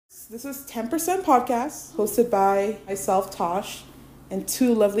This is 10% Podcast, hosted by myself, Tosh, and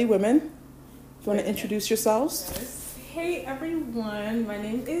two lovely women. If you want to introduce yourselves. Yes. Hey everyone, my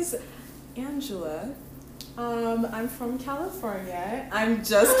name is Angela. I'm from California. I'm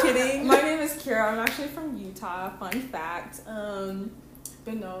just kidding. My name is Kira. I'm actually from Utah. Fun fact.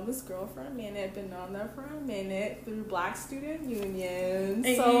 Been knowing this girl for a minute. Been knowing her for a minute through Black Student Union.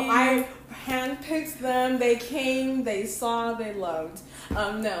 Hey. So I handpicked them. They came. They saw. They loved.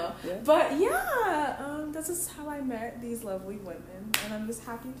 No, Yeah. but yeah. This is how I met these lovely women, and I'm just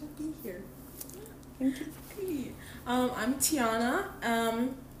happy to be here. Thank you. Hey, I'm Tiana.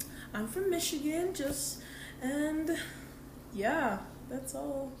 I'm from Michigan, and yeah, that's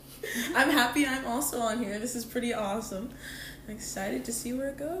all. I'm happy I'm also on here. This is pretty awesome. I'm excited to see where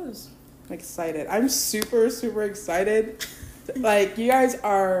it goes. I'm excited. I'm super excited. Like, you guys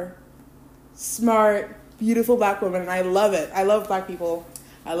are smart, beautiful Black women, and I love it. I love Black people.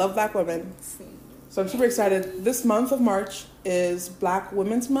 I love Black women. So I'm super excited. This month of March is Black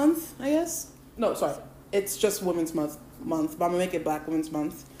Women's Month, I guess. No, sorry. It's just Women's Month, but I'm going to make it Black Women's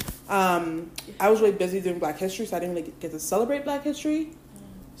Month. I was really busy doing Black History, so I didn't really get to celebrate Black History.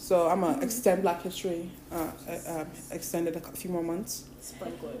 So I'm going to extend Black History, extend it a few more months.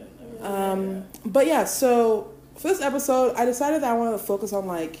 Sprinkle it. But yeah, so for this episode, I decided that I wanted to focus on,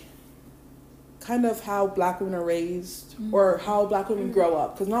 like, kind of how Black women are raised, or how Black women grow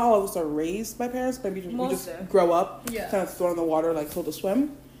up. Because not all of us are raised by parents, but we just grow up, kind of thrown in the water, like, told to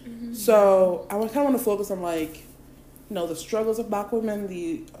swim. So I kind of want to focus on, like, you know, the struggles of Black women,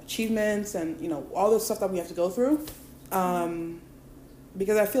 the achievements, and, you know, all the stuff that we have to go through.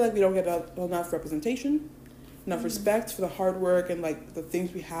 Because I feel like we don't get enough representation, enough respect for the hard work and, like, the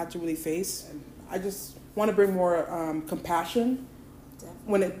things we had to really face. And I just want to bring more compassion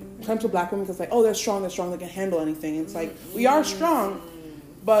when it comes to Black women, because, like, oh, they're strong, they can handle anything. And it's like, we are strong,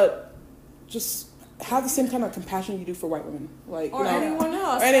 but just have the same kind of compassion you do for white women, like, Or you know, anyone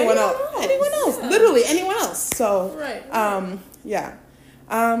else. or anyone else, Yeah. literally anyone else. So, Right. yeah.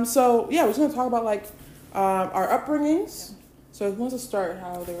 So yeah, we're just gonna talk about, like, our upbringings. So who wants to start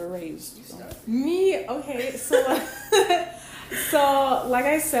how they were raised? So. Me? Okay, so like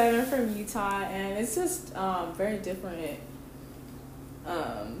I said, I'm from Utah, and it's just very different.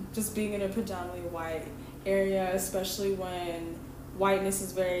 Just being in a predominantly white area, especially when whiteness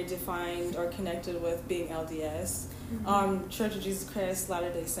is very defined or connected with being LDS, Church of Jesus Christ,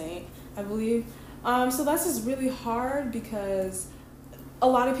 Latter-day Saint, I believe. So that's just really hard because a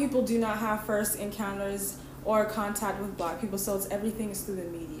lot of people do not have first encounters or contact with Black people, so everything is through the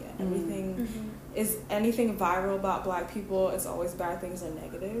media. Everything is anything viral about Black people. It's always bad things or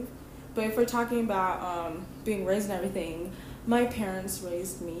negative. But if we're talking about being raised and everything, my parents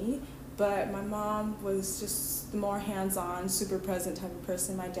raised me, but my mom was just the more hands-on, super present type of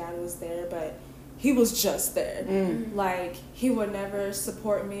person. My dad was there, but he was just there. Like, he would never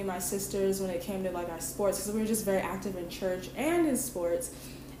support me and my sisters when it came to, like, our sports, because we were just very active in church and in sports.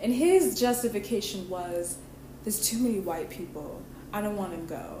 And his justification was, there's too many white people. I don't want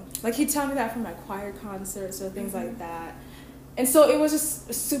to go. Like, he'd tell me that from my choir concerts or things like that. And so it was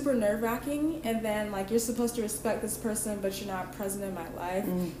just super nerve-wracking. And then, like, you're supposed to respect this person, but you're not present in my life.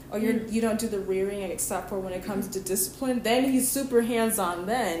 Or you don't do the rearing except for when it comes to discipline. Then he's super hands-on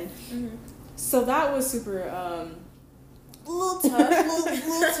then. So that was super, a little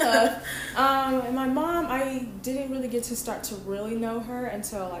tough. And my mom, I didn't really get to start to really know her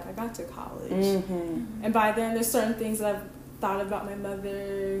until, like, I got to college. And by then, there's certain things that I've thought about my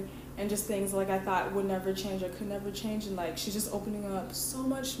mother, and just things, like, I thought would never change or could never change. And, like, she's just opening up so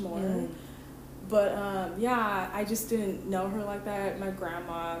much more. But, yeah, I just didn't know her like that. My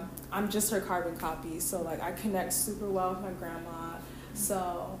grandma, I'm just her carbon copy. So, like, I connect super well with my grandma.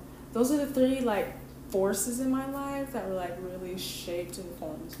 So those are the three, like, forces in my life that were, like, really shaped and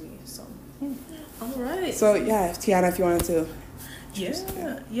formed me. So, All right. So yeah, Tiana, if you wanted to.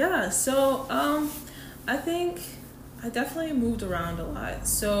 Yeah. So, I think I definitely moved around a lot.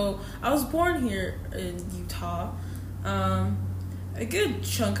 So I was born here in Utah. A good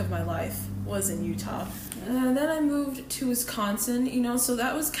chunk of my life was in Utah. And then I moved to Wisconsin, you know, so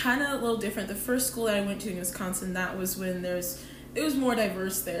that was kind of a little different. The first school that I went to in Wisconsin, that was when it was more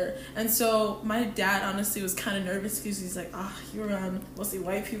diverse there. And so my dad honestly was kind of nervous because he's like, you're around mostly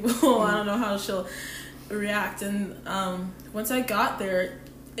white people. I don't know how she'll react. And once I got there,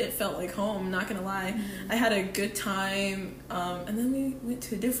 it felt like home, not gonna lie. I had a good time. And then we went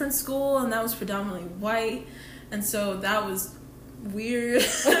to a different school, and that was predominantly white. And so that was weird.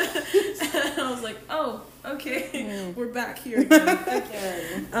 And I was like, oh, okay, we're back here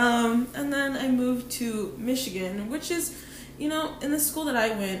again. And then I moved to Michigan, which is, you know, in the school that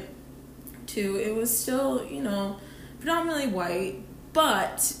I went, too, it was still, predominantly white,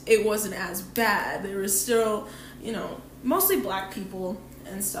 but it wasn't as bad. There was still, mostly black people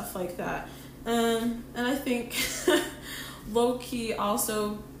and stuff like that. And I think low-key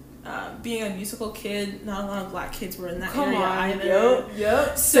also, being a musical kid, not a lot of black kids were in that area either.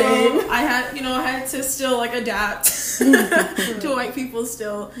 Yep. So Same. I had to still like adapt to white people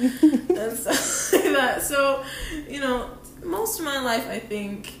still and stuff like that. So, most of my life I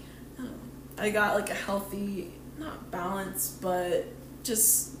think I got like a healthy, not balance, but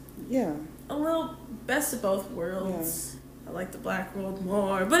just a little best of both worlds. I like the black world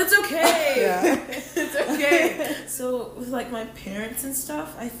more, but it's okay. Yeah. It's okay. So with like my parents and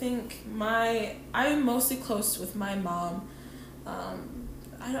stuff, I think I'm mostly close with my mom.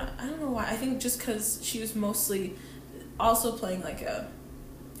 I don't know why. I think just because she was mostly also playing like a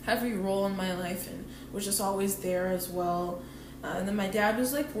heavy role in my life and was just always there as well. And then my dad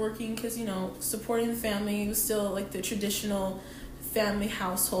was like working because supporting the family. He was still like the traditional family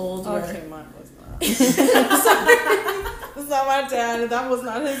household. Okay, mine was not. Sorry. That's not my dad. That was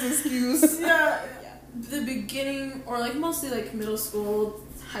not his excuse. Yeah. The beginning, or like mostly like middle school,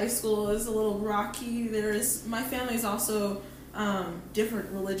 high school is a little rocky. My family is also different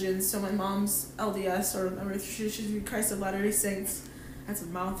religions. So my mom's LDS, or she's Christ of Latter-day Saints. That's a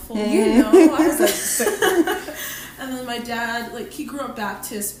mouthful. I was like, and then my dad, like, he grew up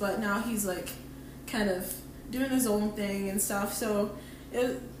Baptist, but now he's like kind of doing his own thing and stuff. So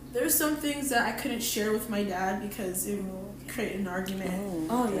there's some things that I couldn't share with my dad because it would create an argument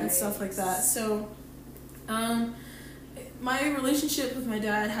and stuff like that. So my relationship with my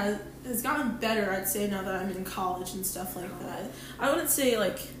dad has gotten better, I'd say, now that I'm in college and stuff like that. I wouldn't say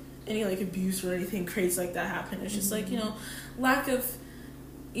like any like abuse or anything crazy like that happened. It's just like, lack of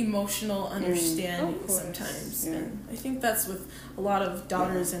emotional understanding sometimes. Yeah. And I think that's with a lot of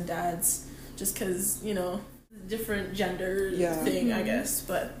daughters and dads, just because, different gender thing, I guess.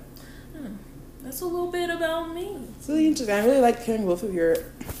 But that's a little bit about me. It's really interesting. I really like hearing both of your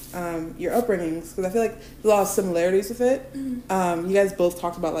upbringings because I feel like there's a lot of similarities with it. You guys both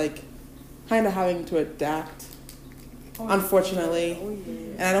talked about like kind of having to adapt, unfortunately.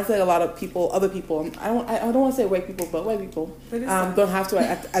 And I don't feel like a lot of other people, I don't want to say white people, but white people don't have to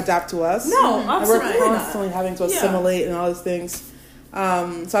adapt to us. No, and we're constantly having to assimilate and all these things. So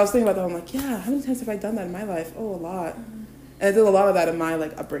I was thinking about that. I'm like, how many times have I done that in my life? Oh, a lot. And I did a lot of that in my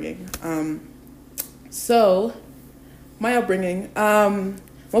like upbringing. So my upbringing,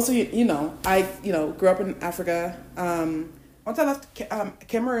 most of you know, I grew up in Africa. Once I left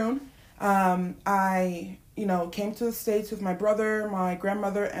Cameroon, I came to the States with my brother, my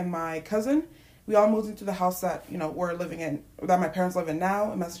grandmother, and my cousin. We all moved into the house that we're living in, that my parents live in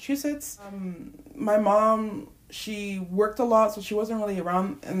now in Massachusetts. My mom, she worked a lot, so she wasn't really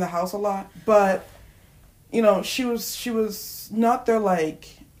around in the house a lot. But she was not there like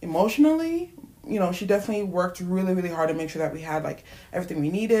emotionally. She definitely worked really, really hard to make sure that we had like everything we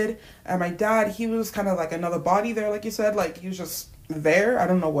needed. And my dad, he was kind of like another body there, like you said. Like he was just there. I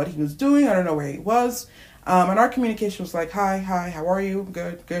don't know what he was doing. I don't know where he was. And our communication was like, hi, how are you?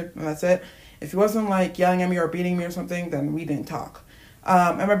 Good, and that's it. If he wasn't like yelling at me or beating me or something, then we didn't talk.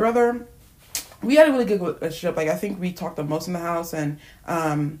 And my brother, we had a really good relationship. Like I think we talked the most in the house. And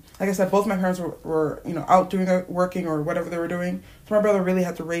like I said, both my parents were out working or whatever they were doing. So my brother really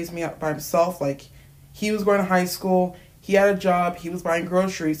had to raise me up by himself. Like he was going to high school. He had a job. He was buying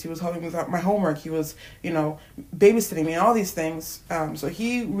groceries. He was helping me with my homework. He was, babysitting me and all these things. So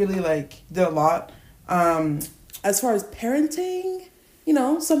he really like did a lot. As far as parenting,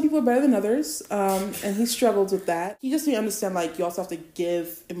 some people are better than others. And he struggled with that. He just didn't understand, like, you also have to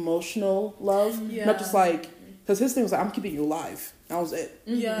give emotional love. Yeah. Not just like, because his thing was like, I'm keeping you alive. That was it.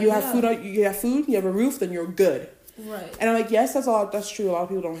 Yeah, you have food, you have a roof, then you're good. Right. And I'm like, yes, that's true. A lot of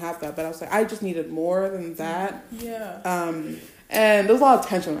people don't have that. But I was like, I just needed more than that. Yeah. And there was a lot of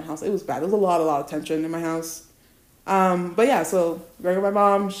tension in my house. It was bad. There was a lot of tension in my house. But yeah, so growing up with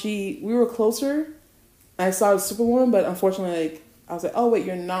my mom, we were closer. I saw Superwoman, but unfortunately, like, I was like, oh wait,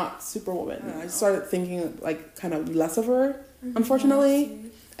 you're not Superwoman. And I started thinking like kind of less of her,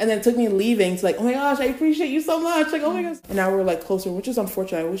 unfortunately. And then it took me leaving to like, oh my gosh, I appreciate you so much. Like, oh my gosh. And now we're like closer, which is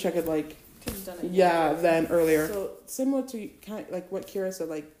unfortunate. I wish I could like, then earlier. So similar to kind of like what Kira said,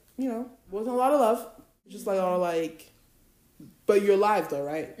 like, wasn't a lot of love, just like all like, but you're alive though,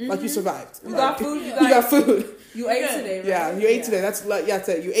 right? Mm-hmm. Like you survived. You got food. You got food. You ate today, right? Yeah, you ate today. That's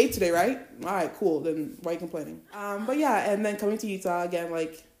it. You ate today, right? All right, cool. Then why are you complaining? But yeah, and then coming to Utah again,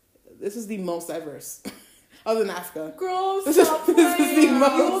 like this is the most diverse, other than Africa. Girl, stop playing. This is the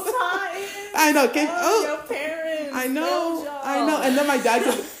most. I know. Your parents. I know. And then my dad.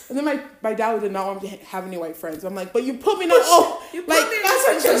 And then my dad did not want me to have any white friends. I'm like, but you put me in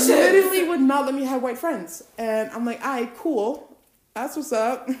that's literally would not let me have white friends. And I'm like, alright, cool. That's what's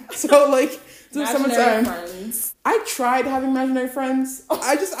up. So like, summertime, I tried having imaginary friends.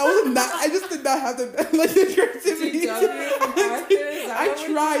 I just did not have the creativity. I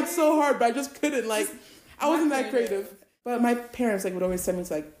tried so hard, but I just couldn't. Like, I wasn't that creative. But my parents would always send me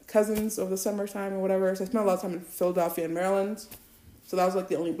to cousins over the summertime or whatever. So I spent a lot of time in Philadelphia and Maryland. So that was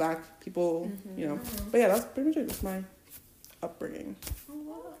the only black people, But yeah, that's pretty much it. That's my upbringing.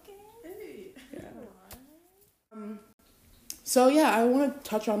 Yeah. So yeah, I want to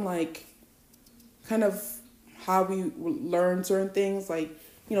touch on kind of how we learn certain things.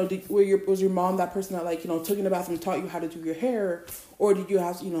 Was your mom that person that took you in the bathroom and taught you how to do your hair, or did you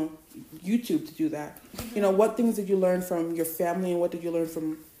have YouTube to do that? What things did you learn from your family, and what did you learn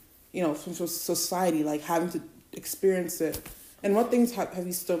from from society, having to experience it? And what things have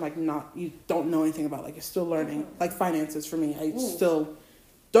you still you don't know anything about, you're still learning, finances for me. I still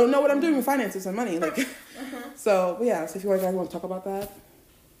don't know what I'm doing with finances and money. So if you guys want to talk about that.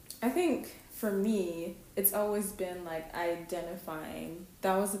 I think for me, it's always been identifying.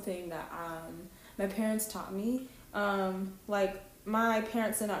 That was the thing that my parents taught me. My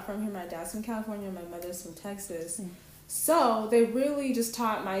parents are not from here. My dad's from California. My mother's from Texas. So they really just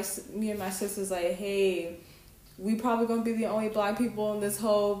taught me and my sisters hey, we probably gonna be the only black people in this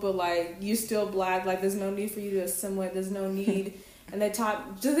hole, but you're still black. There's no need for you to assimilate. There's no need. And they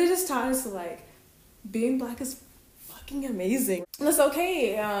just taught us being black is fucking amazing. And it's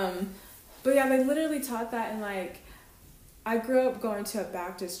okay. But yeah, they literally taught that, and I grew up going to a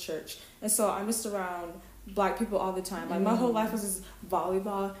Baptist church, and so I'm just around black people all the time. My whole life was just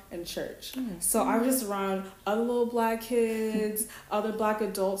volleyball and church. So I was just around other little black kids, other black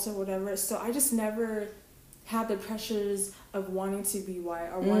adults or whatever. So I just never had the pressures of wanting to be white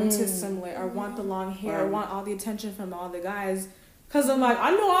or wanting to assimilate or want the long hair or want all the attention from all the guys. Because I'm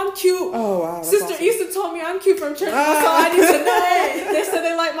I know I'm cute. Oh, wow. Sister awesome. Issa told me I'm cute from church. That's all I need to know. They said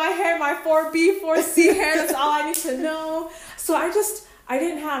they like my hair, my 4B, 4C hair. That's all I need to know. So I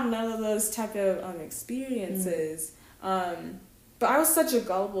didn't have none of those type of experiences. But I was such a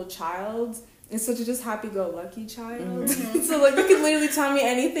gullible child and such a just happy-go-lucky child. So you could literally tell me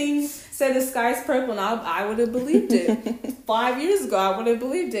anything, say the sky's purple, and I would have believed it. 5 years ago, I would have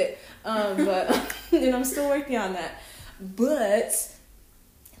believed it. But I'm still working on that. But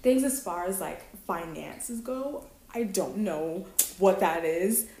things as far as finances go, I don't know what that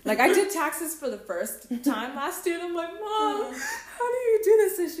is. I did taxes for the first time last year, and I'm like, Mom, how do you do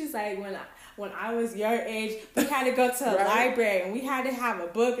this? And she's like, when I was your age, we had to go to a library and we had to have a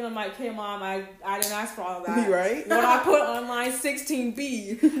book. And I'm like, hey, Mom, I didn't ask for all of that. Right? What I put online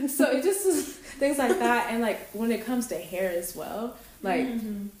 16B. So it just was things like that. And when it comes to hair as well,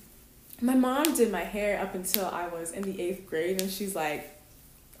 my mom did my hair up until I was in the 8th grade, and she's like,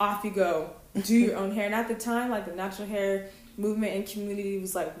 off you go, do your own hair. And at the time, the natural hair movement and community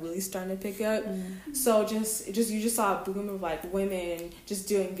was really starting to pick up. So you just saw a boom of women just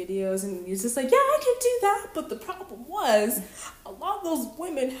doing videos, and it's just yeah, I can do that. But the problem was a lot of those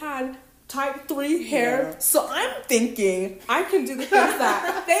women had type 3 hair. So I'm thinking I can do the things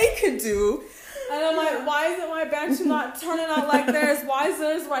that they could do. And I'm like, why isn't my bench not turning out like theirs? Why is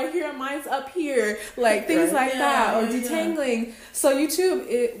theirs right here and mine's up here? Things like that, or detangling. Yeah. So YouTube,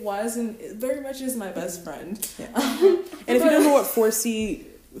 it was and it very much is my best friend. Yeah. And if you don't know what 4C,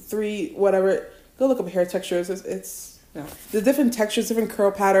 3, whatever, go look up hair textures. It's the different textures, different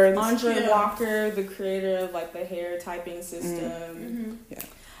curl patterns. Andre Walker, the creator of the hair typing system.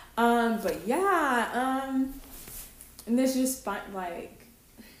 And there's just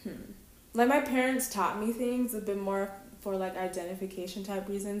my parents taught me things a bit more for identification type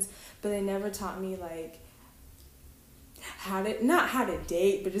reasons, but they never taught me not how to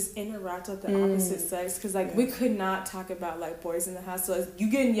date, but just interact with the opposite sex. Because we could not talk about boys in the house. So you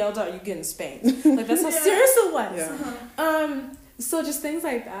getting yelled at, or you getting spanked. That's how serious it was. Yeah. So just things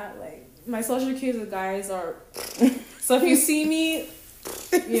like that. My social cues with guys are. So if you see me,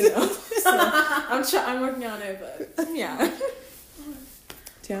 So I'm working on it, but yeah.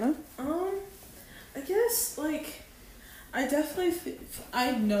 Tiana? I guess, I definitely,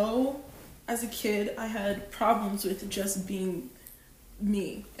 I know as a kid I had problems with just being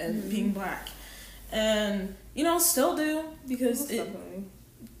me and being black. And, still do, because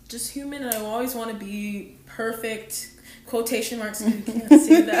just human, and I always want to be perfect, quotation marks, you can't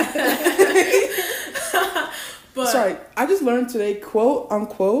see that. But sorry, I just learned today, quote,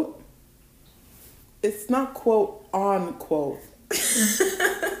 unquote, it's not quote, on quote.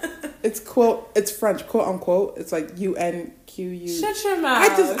 It's French, quote unquote. It's like UNQU. Shut your mouth. I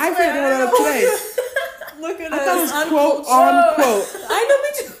figured that out today. Look at I us. thought it was quote unquote. I know me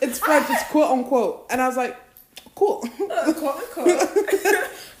too. It's French. It's quote unquote, and I was like, cool. Quote unquote.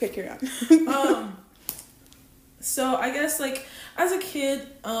 Okay, carry on. So I guess like as a kid,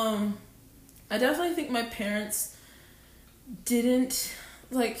 I definitely think my parents didn't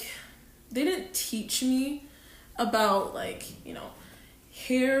they didn't teach me about like, you know,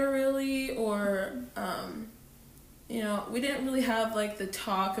 hair really, or you know, we didn't really have like the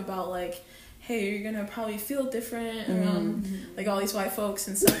talk about like, hey, you're gonna probably feel different around like all these white folks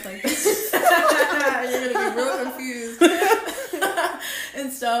and stuff like that. You're gonna be real confused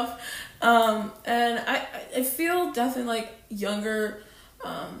and stuff. And I feel definitely like younger,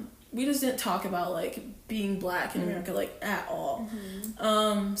 we just didn't talk about like being black in America like at all.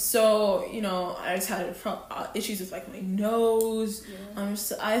 So, you know, I just had issues with like my nose.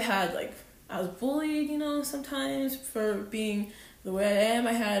 So I was bullied, you know, sometimes for being the way I am.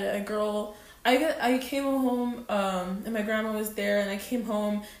 I had a girl. I came home, and my grandma was there, and I came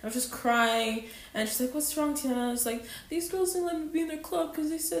home, and I was just crying, and she's like, "What's wrong, Tiana?" I was like, "These girls didn't let me be in their club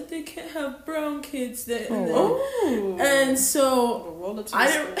because they said they can't have brown kids." And so I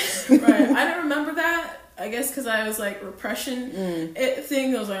didn't remember that. I guess because I was like repression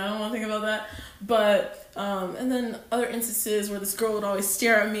thing. I was like, I don't want to think about that. But and then other instances where this girl would always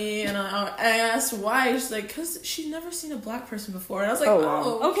stare at me, and I asked why. She's like, because she'd never seen a black person before, and I was like,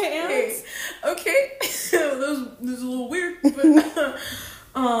 okay. That was a little weird, but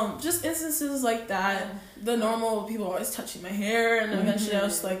just instances like that. The normal people always touching my hair, and eventually I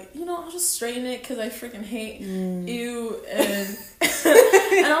was just like, you know, I'll just straighten it because I freaking hate you, and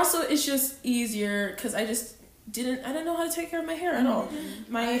and also it's just easier because I didn't know how to take care of my hair at all.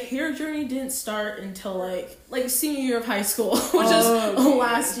 My hair journey didn't start until like senior year of high school, which is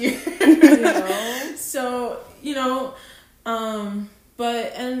last year. So, you know,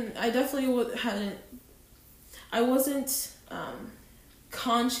 but and I definitely I wasn't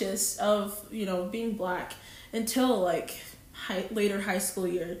conscious of, you know, being black until like later high school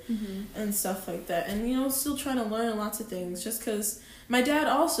year and stuff like that, and you know, still trying to learn lots of things just because my dad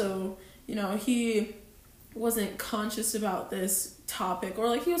also, you know, he wasn't conscious about this topic, or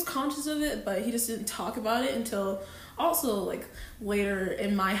like he was conscious of it, but he just didn't talk about it until also like later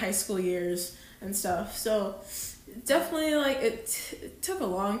in my high school years and stuff. So definitely like it took a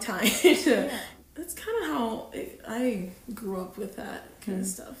long time to that's kind of how I grew up with that kind of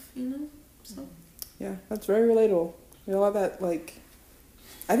stuff, you know. So yeah, that's very relatable. You know, that like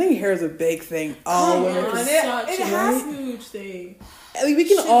I think hair is a big thing all over. It has a huge thing. I mean, we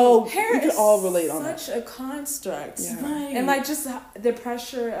can all relate on that. Such a construct, right? And like just the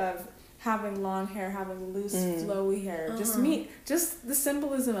pressure of having long hair, having loose, flowy hair, just the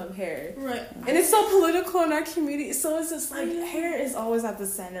symbolism of hair, right? And it's so political in our community, so it's just like hair is always at the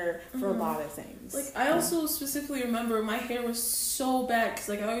center for a lot of things. Like I also specifically remember my hair was so bad because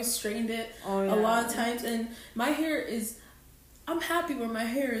like I always straightened it a lot of times, and my hair is. I'm happy where my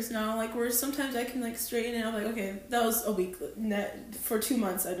hair is now, like where sometimes I can like straighten it. I'm like, okay, that was a week. For 2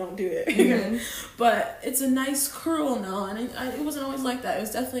 months, I don't do it. But it's a nice curl now, and it wasn't always like that. It was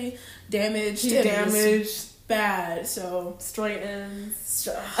definitely damaged. Bad. So straightens.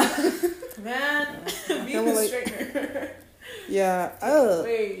 Man, be the straightener. Yeah.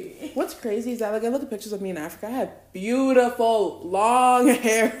 What's crazy is that like I look at pictures of me in Africa. I had beautiful long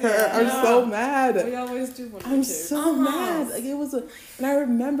hair. Yeah. I'm so mad. We always do. I'm so mad. Like it was and I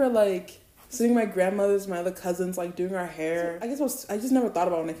remember like seeing my grandmothers, my other cousins like doing our hair. I guess I just never thought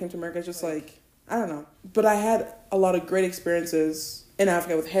about when I came to America. It's just like I don't know. But I had a lot of great experiences in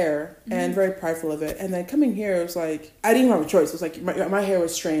Africa with hair and very prideful of it. And then coming here, it was like I didn't even have a choice. It was like my hair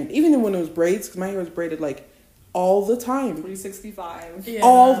was straightened, even when it was braids, because my hair was braided like. All the time. 365. Yeah.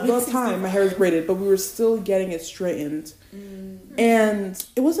 All the time. My hair was braided, but we were still getting it straightened. And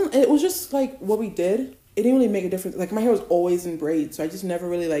it was just like what we did. It didn't really make a difference. Like my hair was always in braids, so I just never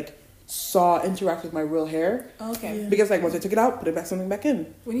really like interact with my real hair. Okay. Yeah. Because like once I took it out, put it something back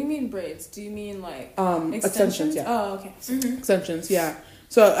in. When you mean braids, do you mean like extensions? Yeah. Oh, okay. Extensions, yeah.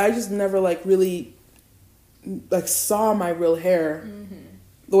 So I just never like really like saw my real hair.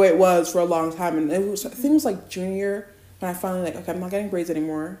 The way it was for a long time, and I think it was like junior year when I finally like okay, I'm not getting braids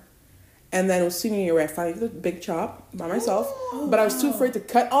anymore, and then it was senior year where I finally did a big chop by myself, but I was too afraid to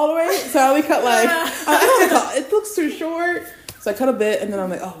cut all the way, so I only cut like it looks too short, so I cut a bit, and then I'm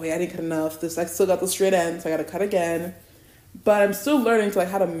like oh wait I didn't cut enough. I still got the straight end, so I got to cut again, but I'm still learning to like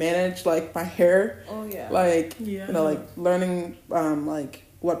how to manage like my hair. You know like learning like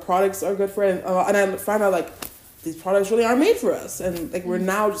what products are good for it, and I find out like these products really are made for us. And like we're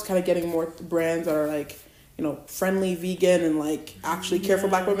now just kind of getting more brands that are like, you know, friendly, vegan, and like actually care for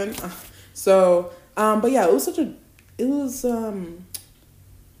Black women. So, but yeah, it was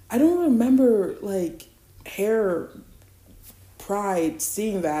I don't remember like hair pride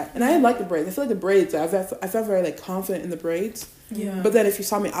seeing that, and I like the braids. I feel like the braids, I felt very like confident in the braids. Yeah. But then if you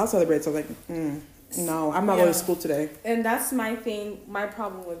saw me outside the braids, I was like, no, I'm not going to school today. And that's my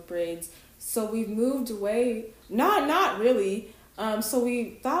problem with braids. So we've moved away, not really. So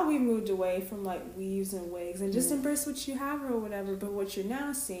we thought we moved away from like weaves and wigs and just embrace what you have or whatever. But what you're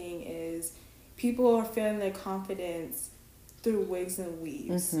now seeing is people are feeling their confidence through wigs and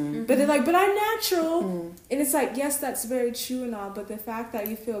weaves. But they're like, but I'm natural. And it's like, yes, that's very true and all, but the fact that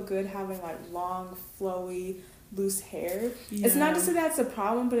you feel good having like long, flowy, loose hair, it's not to say that's a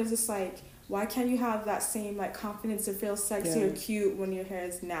problem, but it's just like, why can't you have that same like confidence to feel sexy or cute when your hair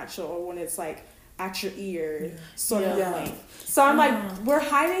is natural or when it's like at your ear sort of length? So I'm like, we're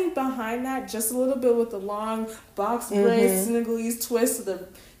hiding behind that just a little bit with the long box braids, sniggles, twists, the,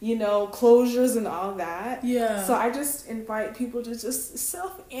 you know, closures and all that. Yeah. So I just invite people to just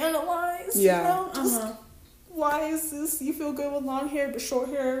self-analyze. Yeah. You know, just why is this? You feel good with long hair, but short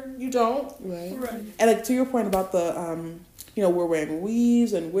hair you don't. Right. And like to your point about the you know, we're wearing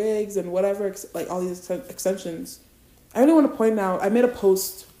weaves and wigs and whatever, like all these extensions. I really want to point out, I made a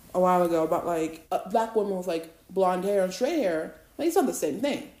post a while ago about like a Black woman with like blonde hair and straight hair. Like it's not the same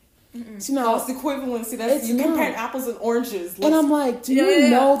thing. So now it's equivalency. That's you comparing apples and oranges. And I'm like, do you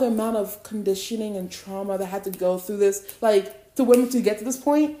know the amount of conditioning and trauma that had to go through this, like to women to get to this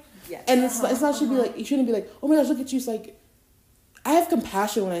point? Yes. And it's not should be like, you shouldn't be like, oh my gosh, look at you. It's like, I have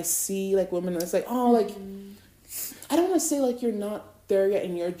compassion when I see like women. It's like, oh, like I don't want to say like you're not there yet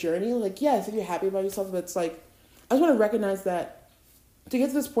in your journey. Like, yes, if you're happy about yourself, but it's like I just want to recognize that to get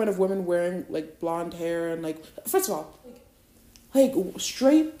to this point of women wearing like blonde hair and like, first of all, like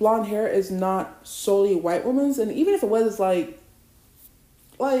straight blonde hair is not solely white women's, and even if it was, it's like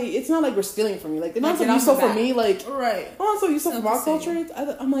it's not like we're stealing from you. Like they're not so useful for me. Like oh, so useful for my culture.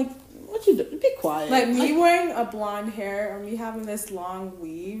 I'm like, what you do? Be quiet. Like me wearing a blonde hair or me having this long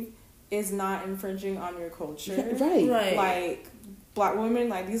weave is not infringing on your culture. Right. Like Black women,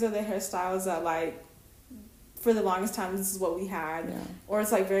 like these are the hairstyles that like for the longest time this is what we had. Yeah. Or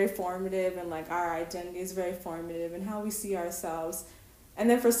it's like very formative and like our identity is very formative and how we see ourselves. And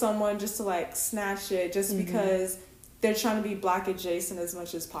then for someone just to like snatch it just because they're trying to be Black adjacent as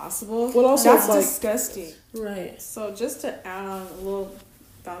much as possible. Well, also that's like, disgusting. Right. So just to add on a little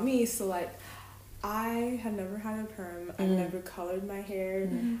about me, so like I have never had a perm. I've never colored my hair.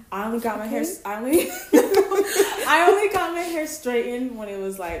 I only got my hair. I only got my hair straightened when it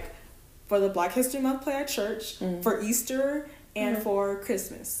was like for the Black History Month play at church, for Easter, and for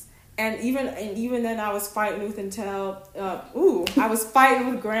Christmas. And even then, I was fighting with I was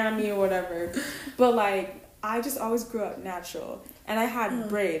fighting with Grammy or whatever. But like I just always grew up natural. And I had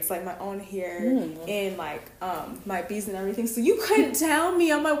braids, like my own hair, and like my beads and everything. So you couldn't tell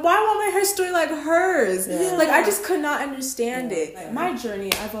me. I'm like, why won't my hair straight like hers? Yeah. Like I just could not understand it. Like, my journey,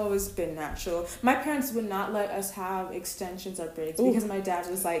 I've always been natural. My parents would not let us have extensions or braids because my dad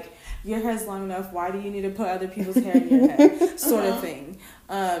was like, your hair's long enough. Why do you need to put other people's hair in your head? Sort of thing.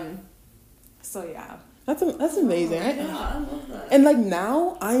 So yeah. That's amazing. I love that. And like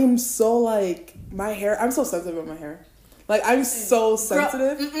now, I am so like my hair. I'm so sensitive with my hair. Like I'm so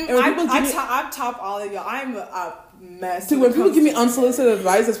sensitive. And when I top all of y'all. I'm a mess. Dude, when people give me unsolicited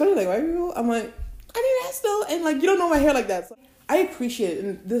advice, especially like white people, I'm like, I need that still, and like you don't know my hair like that. So I appreciate it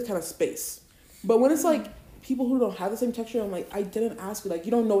in this kind of space. But when it's like people who don't have the same texture, I'm like, I didn't ask you. Like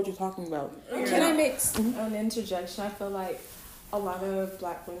you don't know what you're talking about. Can I make an interjection? I feel like a lot of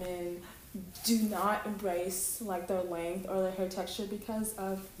Black women do not embrace like their length or their hair texture because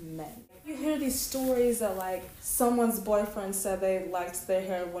of men. You hear these stories that like someone's boyfriend said they liked their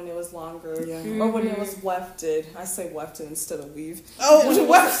hair when it was longer or when it was wefted. I say wefted instead of weave. Oh, when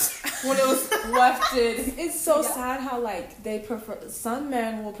it was wefted. It's so sad how like they prefer. Some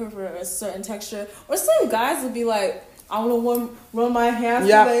men will prefer a certain texture, or some guys will be like, I want to run my hands through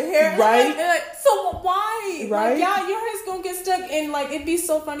their hair. Right. Like, so why? Right. Like, yeah, your hair's going to get stuck. And, like, it'd be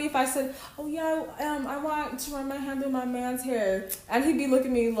so funny if I said, oh, yeah, I want to run my hand through my man's hair. And he'd be looking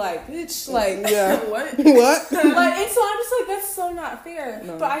at me like, bitch, like, what? What? Like, and so I'm just like, that's so not fair.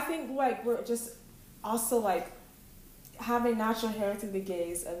 No. But I think, like, we're just also, like, having natural hair through the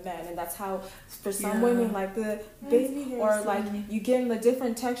gaze of men, and that's how for some women like the baby hair or like you get in the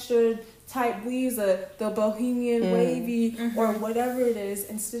different textured type weaves, the bohemian wavy or whatever it is,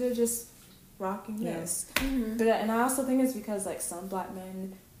 instead of just rocking this. But and I also think it's because like some Black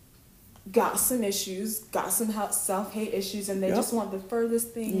men got some issues, got some self-hate issues, and they just want the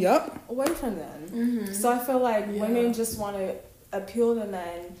furthest thing away from them. Mm-hmm. So I feel like women just want to appeal to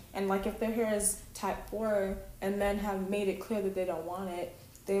men, and like if their hair is type 4 and men have made it clear that they don't want it,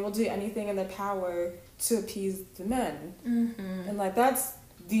 they will do anything in their power to appease the men. Mm-hmm. And like that's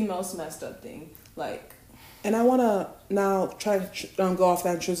the most messed up thing. Like, and I want to now try to go off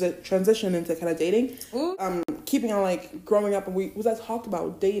that and transition into kind of dating. Keeping on like growing up, and we talked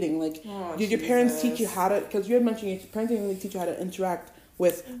about dating. Like, did your parents teach you how to? Because you had mentioned your parents didn't really teach you how to interact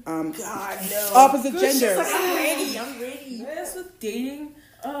with opposite genders. Like, I'm ready. Yes, with dating.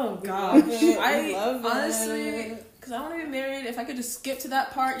 Oh gosh, I love honestly. Because I want to be married. If I could just skip to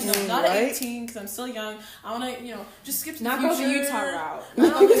that part, not at 18, because I'm still young. I want to, just skip to the future. Not go the Utah route. No,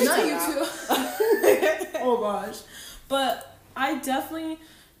 not you too. Oh, gosh. But I definitely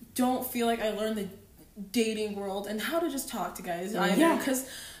don't feel like I learned the dating world and how to just talk to guys either. Because,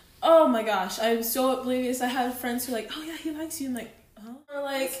 oh my gosh, I'm so oblivious. I had friends who are like, oh yeah, he likes you. I'm like, oh. Or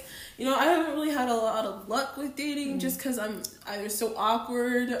like, I haven't really had a lot of luck with dating just because I'm either so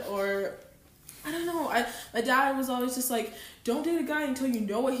awkward or... I don't know. My dad was always just like, don't date a guy until you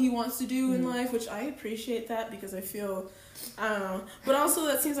know what he wants to do in life, which I appreciate that because I feel, I don't know. But also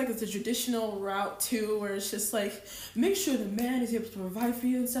that seems like it's a traditional route too, where it's just like, make sure the man is able to provide for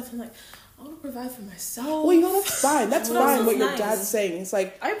you and stuff. I'm like, I want to provide for myself. Well, that's fine. That's fine what your dad's saying. It's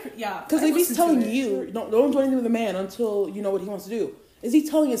like, because if he's telling you, don't do anything with a man until you know what he wants to do. Is he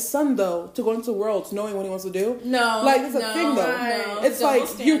telling his son though to go into the world knowing what he wants to do? No, like that's a thing though. No. It's like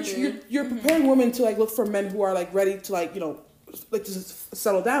you're preparing women to like look for men who are like ready to like like just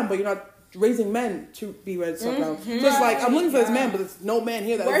settle down, but you're not raising men to be ready to settle down. So it's like I'm looking for this man, but there's no man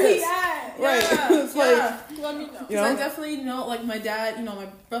here that exists. Where he at? Right? It's like let me know. I definitely know like my dad. My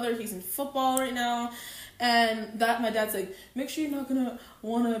brother, he's in football right now. And my dad's like, make sure you're not gonna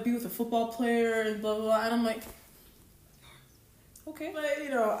want to be with a football player and blah blah blah. And I'm like. Okay, but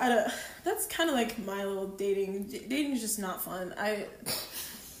that's kind of like my little dating. Dating is just not fun.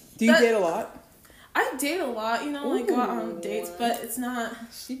 Do you date a lot? I date a lot, like go out on dates, but it's not.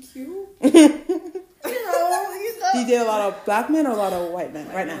 She cute. Do you date a lot of black men or a lot of white men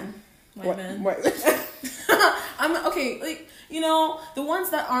right now? White men. I'm okay. Like the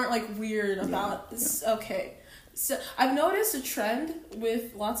ones that aren't like weird about. Okay, so I've noticed a trend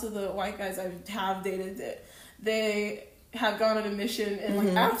with lots of the white guys I have dated that they have gone on a mission in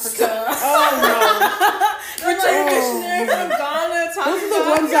like Africa. Oh no! Return missionary from Ghana. Those are the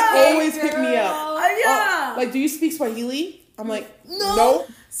ones that always pick me up. Yeah. Like, do you speak Swahili? I'm like, no.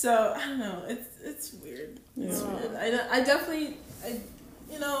 So I don't know. It's weird. It's weird. I definitely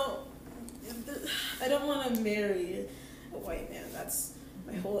I don't want to marry a white man. That's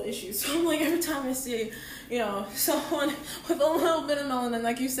my whole issue. So I'm like, every time I see, someone with a little bit of melanin,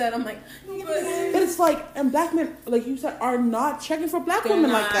 like you said, I'm like, but it's like, and black men, like you said, are not checking for black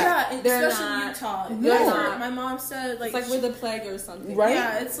women like that. Yeah, especially in Utah. No. My mom said, like, it's like we're the plague or something. Right?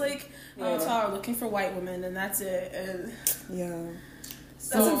 Yeah, it's like Utah are looking for white women, and that's it. And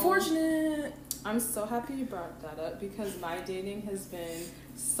that's unfortunate. I'm so happy you brought that up because my dating has been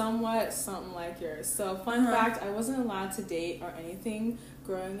somewhat something like yours. So, fun fact, I wasn't allowed to date or anything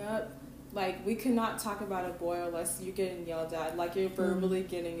growing up. Like, we could not talk about a boy unless you're getting yelled at, like you're verbally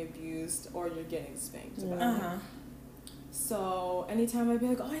getting abused or you're getting spanked about it. So, anytime I'd be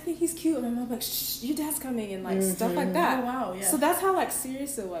like, oh, I think he's cute, and my mom's like, shh, your dad's coming, and like stuff like that. Oh, wow, yeah. So that's how like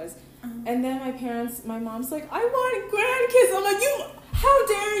serious it was. And then my mom's like, I want grandkids. I'm like, how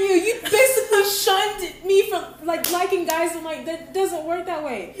dare you? You basically shunned me from like liking guys. I'm like, that doesn't work that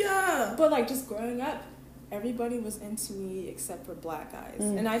way. Yeah. But like just growing up, everybody was into me except for black guys.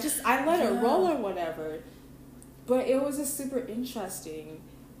 And I let it roll or whatever. But it was just super interesting.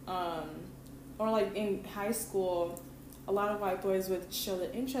 Or like in high school, a lot of white boys would show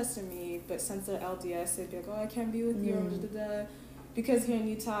their interest in me, but since they're LDS, they'd be like, oh, I can't be with you, or da-da-da. Because here in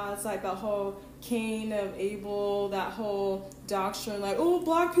Utah, it's like the whole Cain of Abel, that whole doctrine, like, oh,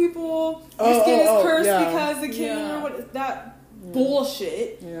 black people, your skin is cursed because the king, or what, that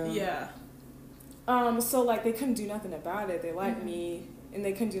bullshit. Yeah. So, like, they couldn't do nothing about it. They liked me, and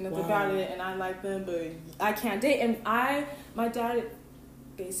they couldn't do nothing about it, and I like them, but I can't date. And my dad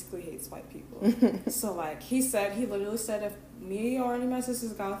basically hates white people. So, like, he literally said if me or any of my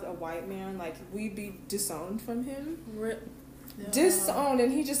sisters got with a white man, like, we'd be disowned from him. Disowned,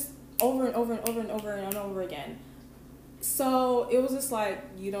 and he just over and over and over and over and over again. So it was just like,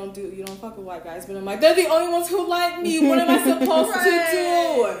 you don't fuck with white guys, but I'm like, they're the only ones who like me. What am I supposed to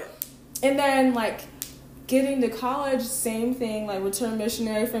do? And then like getting to college, same thing. Like return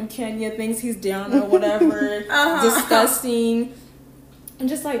missionary from Kenya thinks he's down or whatever, disgusting. and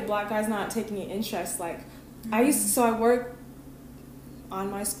just like black guys not taking an interest. Like I work on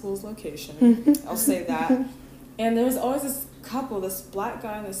my school's location. I'll say that. And there was always this couple, this black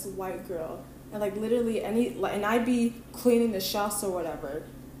guy and this white girl, and like literally and I'd be cleaning the shelves or whatever,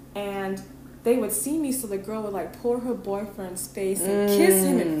 and they would see me, so the girl would like pull her boyfriend's face and kiss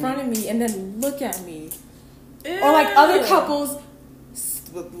him in front of me, and then look at me. Ew. Or like other couples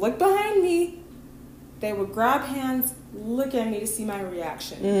would look behind me, they would grab hands, look at me to see my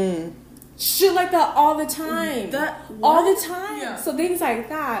reaction. Shit like that all the time. All the time. Yeah. So things like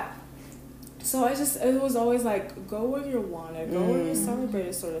that. So it was always like, go where you wanna, go where you're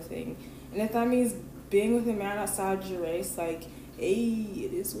celebrated, sort of thing. And if that means being with a man outside your race, like, hey,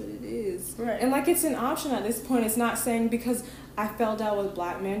 it is what it is. Right. And like, it's an option at this point. It's not saying because I fell down with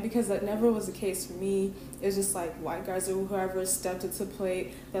black men, because that never was the case for me. It's just like white guys or whoever stepped up to the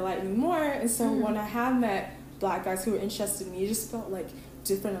plate, they liked me more. And so when I have met black guys who were interested in me, it just felt like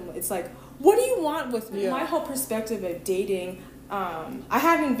different. It's like, what do you want with me? Yeah. My whole perspective of dating, I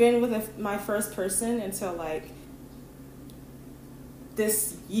haven't been with my first person until like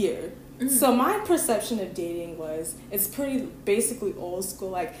this year. So my perception of dating was, it's pretty basically old school,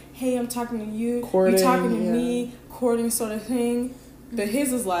 like, hey, I'm talking to you, you're talking to me, courting sort of thing. But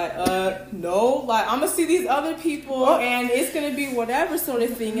his is like, no, like, I'm gonna see these other people and it's gonna be whatever sort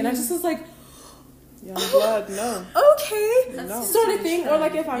of thing. And I just was like, young blood, no. Okay, sort of thing. Or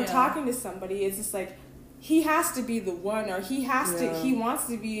like if I'm talking to somebody, it's just like, he has to be the one, or he wants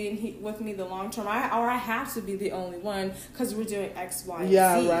to be with me the long term, or I have to be the only one because we're doing X, Y, and Z.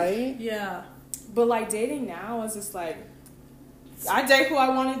 Yeah, right? Yeah. But like dating now is just like, I date who I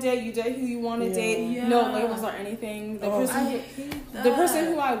want to date, you date who you want to date, no labels or anything. The person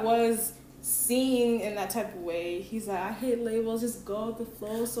who I was seeing in that type of way, he's like, I hate labels, just go with the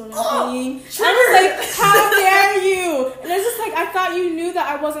flow sort of thing. I was like, how dare you? And it's just like, I thought you knew that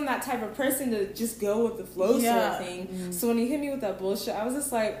I wasn't that type of person to just go with the flow sort of thing. So when he hit me with that bullshit, I was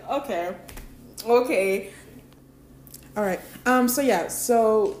just like, okay. All right.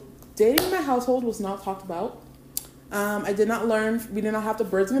 So dating in my household was not talked about. I did not learn, we did not have the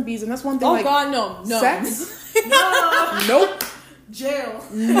birds and the bees, and that's one thing. Oh, like, God, no. Sex? No. Nope. Jail.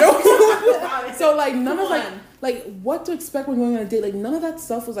 No. So like none of like what to expect when going on a date, like none of that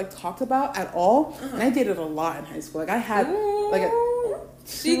stuff was like talked about at all. And I dated a lot in high school. Like I had like a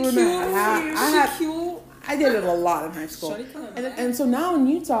cute. I dated a lot in high school. And so now in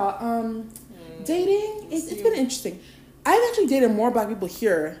Utah, dating it's been interesting. I've actually dated more black people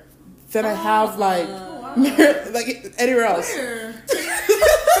here than I have like anywhere else.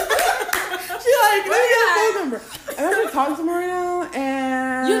 Let me get a phone number. I'm actually talking to someone right now,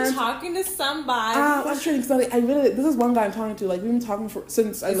 and you're talking to somebody. I'm trying because this is one guy I'm talking to. Like we've been talking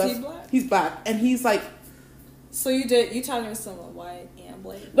since I left. He black? He's black, and he's like. So you talking to someone white and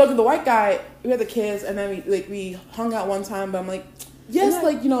black? Look, the white guy, we had the kids, and then we hung out one time. But I'm like, yes,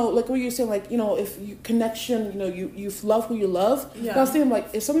 like like what you're saying, like if you connection, you love who you love. Yeah. But I was thinking like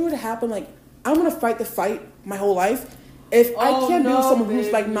if something were to happen, like I'm gonna fight the fight my whole life. If I can't be with someone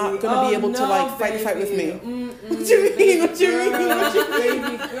who's like not gonna be able to like fight the fight with me. What you mean? What you mean?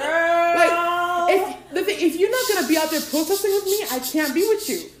 Baby girl. Like if you're not gonna be out there protesting with me, I can't be with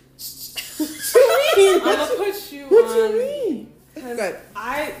you. What you mean? I'm gonna put you what on. What you mean? Good.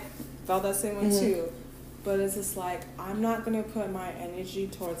 I felt that same way too. But it's just like, I'm not gonna put my energy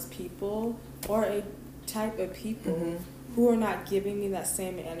towards people or a type of people who are not giving me that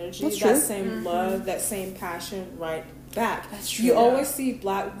same energy, that same love, that same passion right back. That's true. You always see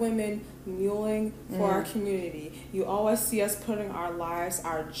black women muling for our community. You always see us putting our lives,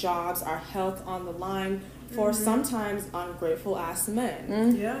 our jobs, our health on the line for sometimes ungrateful ass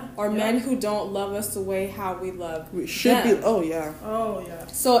men. Or men who don't love us the way how we love we should them. Be. Oh yeah.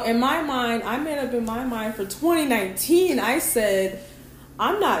 So in my mind, I made up in my mind for 2019, I said,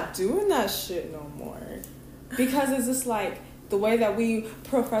 I'm not doing that shit no more. Because it's just like, the way that we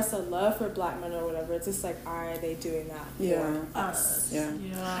profess a love for black men or whatever, it's just like, are they doing that for us? Yeah.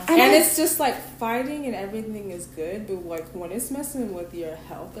 And it's just like, fighting and everything is good, but like when it's messing with your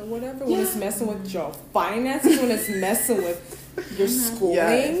health or whatever, when it's messing with your finances, when it's messing with your schooling,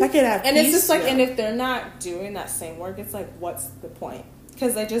 and it's just like, and if they're not doing that same work, it's like, what's the point?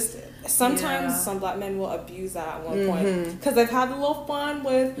 Because they just, sometimes some black men will abuse that at one point, because they've had a little fun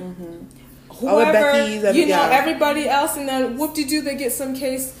with whoever, everybody else, and then whoop-de-doo, they get some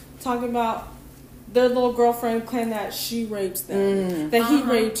case talking about their little girlfriend claiming that she raped them, that he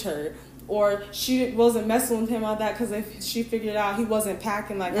raped her, or she wasn't messing with him on that because if she figured out he wasn't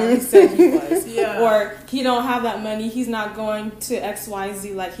packing like how he said he was, or he don't have that money, he's not going to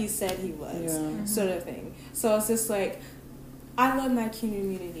XYZ like he said he was, sort of thing. So it's just like, I love my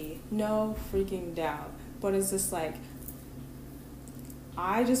community, no freaking doubt. But it's just like,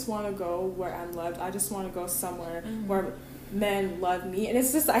 I just want to go where I'm loved. I just want to go somewhere where men love me. And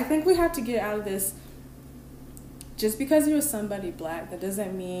it's just, I think we have to get out of this. Just because you're somebody black, that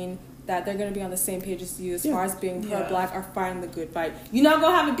doesn't mean that they're going to be on the same page as you as far as being pro-black or fighting the good fight. You're not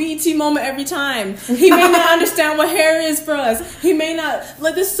going to have a BET moment every time. He may not understand what hair is for us. He may not,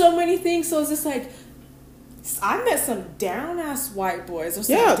 like, there's so many things. So it's just like, I met some down-ass white boys or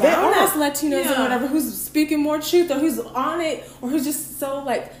some down-ass Latinos or whatever who's speaking more truth or who's on it or who's just so,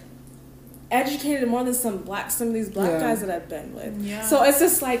 like, educated more than some of these black guys that I've been with. Yeah. So it's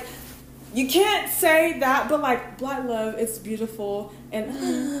just like, you can't say that, but like black love, it's beautiful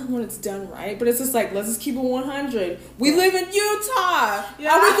and when it's done right. But it's just like, let's just keep it 100. We live in Utah.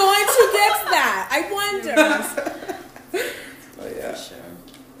 Yeah. Are we going to get that? I wonder. Oh yeah. For sure.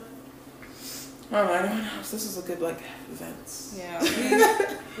 Oh, anyone else? This is a good event.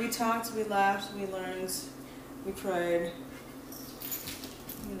 Yeah. We talked, we laughed, we learned, we prayed.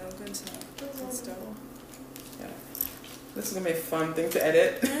 Good stuff. Good stuff. Yeah. This is gonna be a fun thing to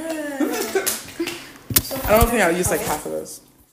edit. I don't think I'll use half of this.